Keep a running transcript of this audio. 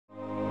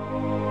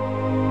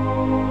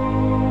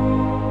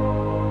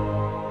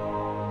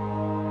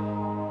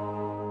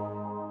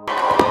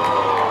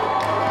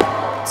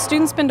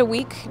Students spend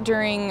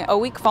during a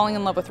week falling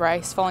in love with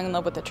Rice, falling in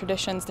love with the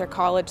traditions, their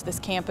college, this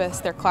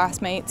campus, their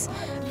classmates.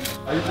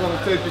 I just want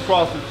to take you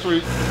across the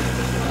street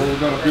and we're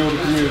going to build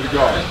a community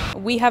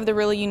garden. We have the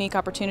really unique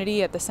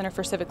opportunity at the Center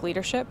for Civic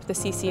Leadership, the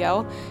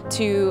CCL,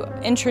 to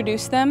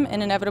introduce them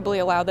and inevitably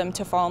allow them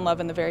to fall in love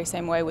in the very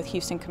same way with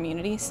Houston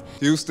communities.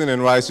 Houston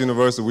and Rice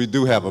University, we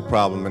do have a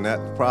problem, and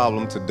that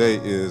problem today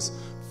is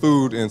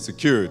food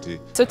insecurity.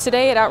 So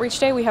today at Outreach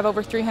Day we have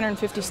over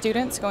 350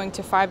 students going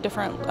to 5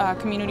 different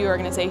community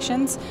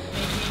organizations,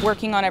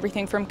 working on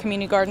everything from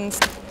community gardens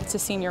to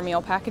senior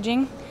meal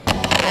packaging.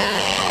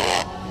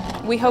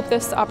 We hope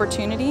this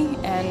opportunity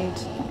and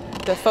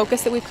the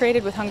focus that we've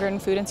created with hunger and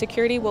food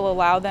insecurity will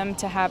allow them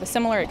to have a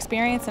similar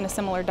experience and a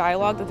similar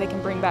dialogue that they can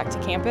bring back to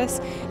campus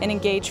and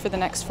engage for the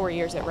next 4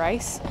 years at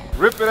Rice.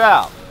 Rip it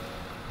out.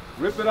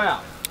 Rip it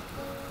out.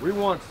 We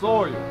want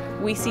soil.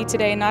 We see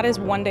today not as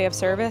one day of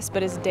service,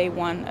 but as day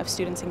one of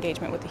students'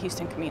 engagement with the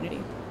Houston community.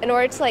 In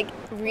order to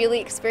really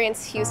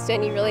experience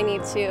Houston, you really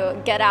need to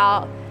get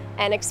out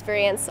and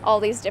experience all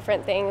these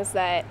different things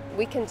that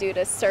we can do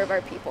to serve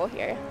our people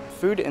here.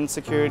 Food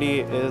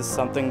insecurity is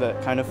something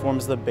that kind of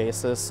forms the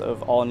basis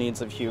of all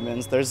needs of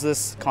humans. There's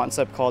this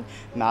concept called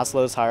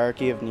Maslow's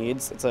hierarchy of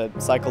needs. It's a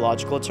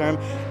psychological term,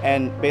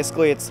 and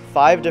basically it's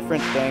 5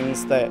 different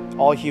things that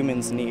all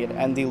humans need,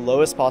 and the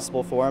lowest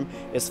possible form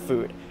is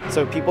food.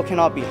 So people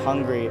cannot be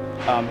hungry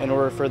in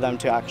order for them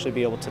to actually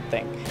be able to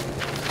think.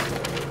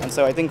 And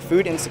so I think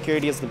food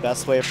insecurity is the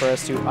best way for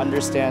us to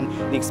understand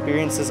the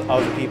experiences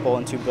of people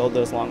and to build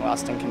those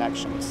long-lasting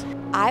connections.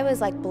 I was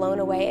blown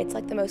away. It's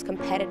the most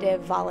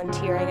competitive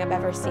volunteering I've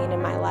ever seen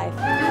in my life.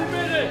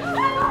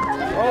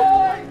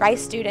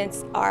 Rice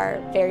students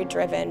are very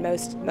driven.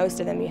 Most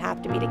of them you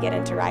have to be to get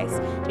into Rice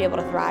to be able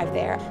to thrive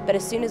there. But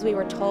as soon as we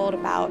were told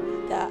about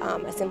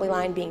the assembly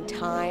line being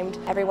timed,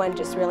 everyone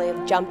just really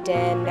jumped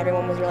in.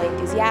 Everyone was really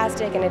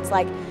enthusiastic, and it's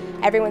like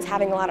everyone's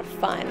having a lot of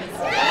fun.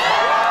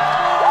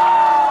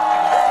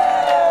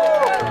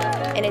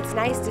 And it's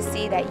nice to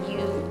see that you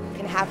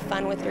can have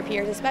fun with your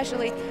peers,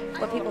 especially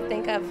what people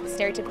think of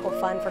stereotypical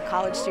fun for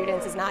college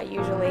students is not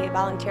usually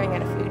volunteering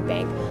at a food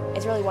bank.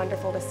 It's really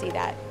wonderful to see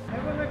that.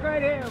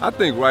 I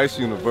think Rice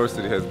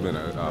University has been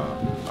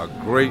a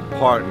great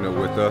partner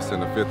with us in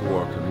the Fifth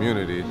Ward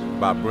community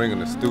by bringing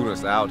the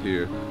students out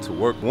here to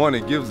work. One,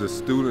 it gives the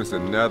students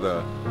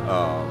another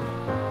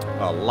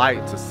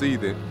light to see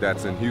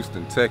that's in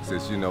Houston,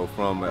 Texas,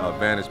 from a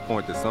vantage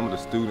point that some of the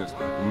students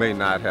may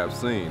not have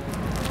seen.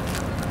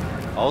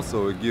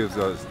 Also, it gives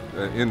us,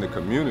 in the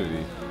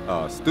community,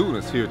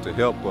 students here to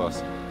help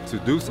us to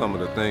do some of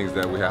the things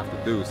that we have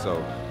to do.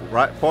 So,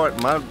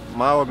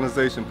 my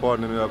organization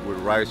partnering up with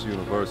Rice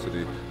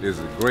University is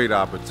a great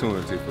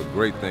opportunity for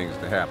great things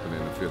to happen in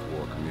the Fifth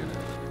Ward community.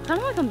 I kind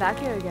of want to come back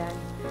here again.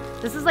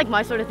 This is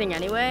my sort of thing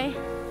anyway.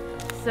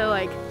 So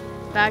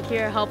back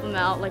here, help them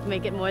out,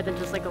 make it more than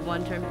just a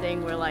one-term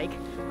thing where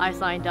I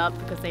signed up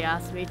because they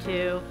asked me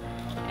to,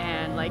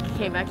 and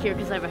came back here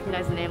because I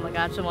recognize the name. I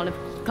actually want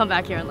to come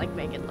back here and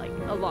make it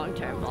a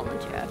long-term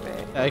volunteer effort.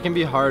 It can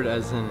be hard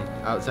as an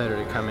outsider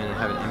to come in and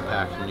have an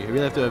impact, and you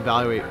really have to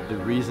evaluate the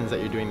reasons that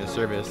you're doing the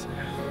service.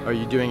 Are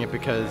you doing it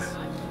because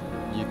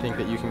you think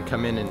that you can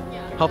come in and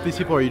help these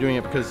people, or are you doing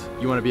it because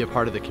you want to be a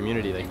part of the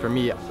community? For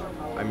me,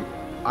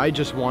 I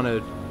just want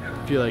to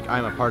feel like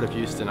I'm a part of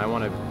Houston. I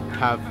want to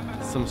have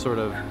some sort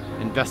of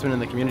investment in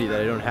the community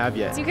that I don't have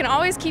yet. So you can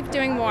always keep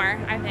doing more,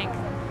 I think,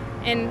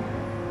 and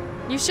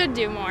you should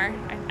do more.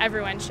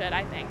 Everyone should,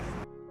 I think.